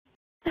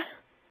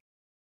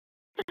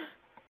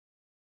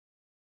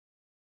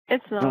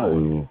It's not.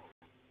 No.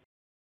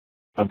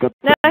 I've got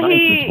No, the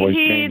nicest voice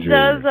changer.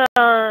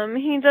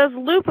 he does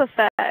loop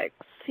effects.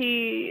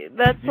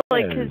 That's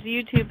like Yes. his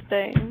YouTube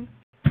thing.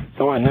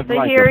 So I have But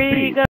like here a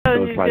he beat. goes,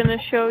 So he's like, gonna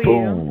show you.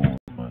 boom,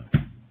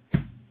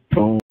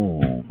 boom,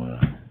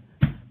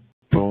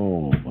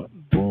 boom,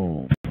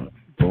 boom,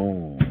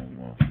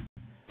 boom.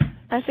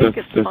 I think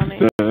it's funny.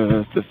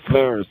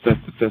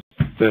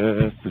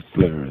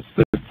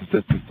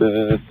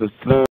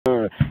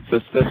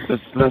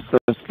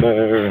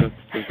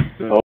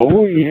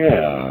 Oh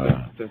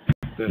yeah.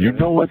 You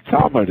know what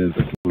time it is,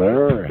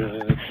 Slur?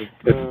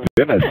 It's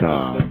dinner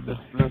time.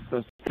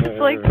 It's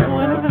like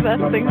one of the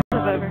best things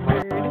I've ever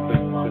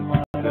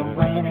heard.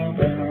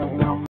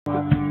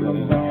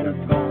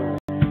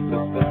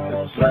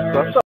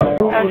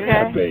 Oh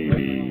yeah,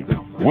 baby.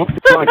 Whoop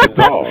like a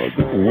dog.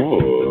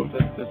 Whoa.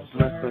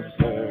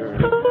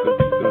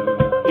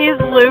 He's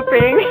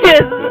looping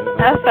his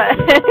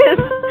effects.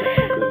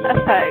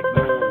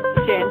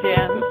 Jan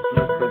Jan.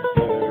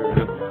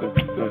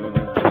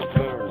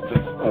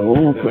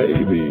 Oh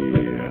baby.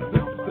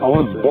 I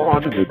was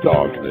born in the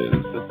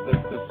darkness.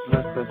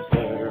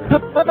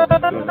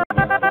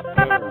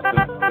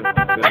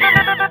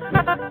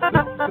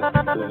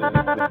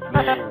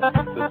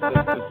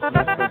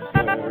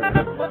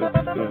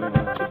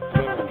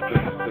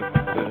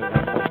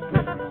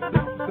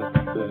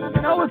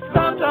 Now it's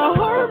time to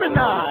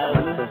harmonize.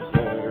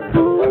 I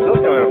feel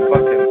like I'm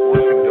fucking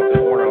listening to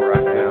porno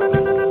right now.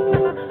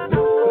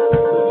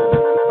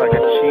 Like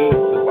a cheap,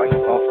 like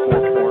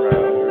softcore porno.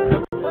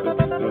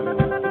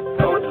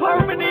 Those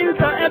harmonies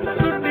are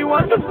absolutely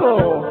wonderful.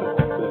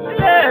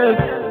 Yes.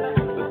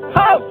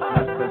 Hop.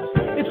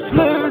 It's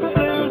Slur,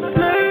 Slur,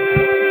 Slur.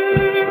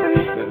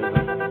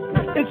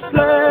 It's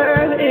Slur,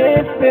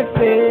 it's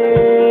Fifi.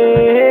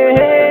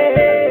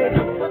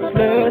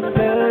 Slur,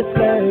 Slur,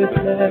 Slur,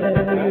 Slur.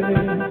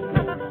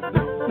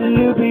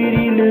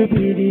 Loopity,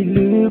 loopity,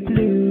 loop,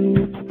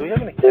 loop. Do we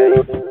have any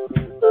cake?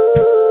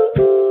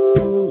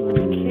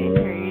 Can't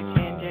hear you,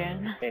 Jan Jan.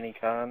 Any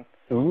kind?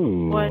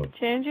 Ooh. What,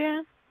 Jan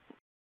Jan?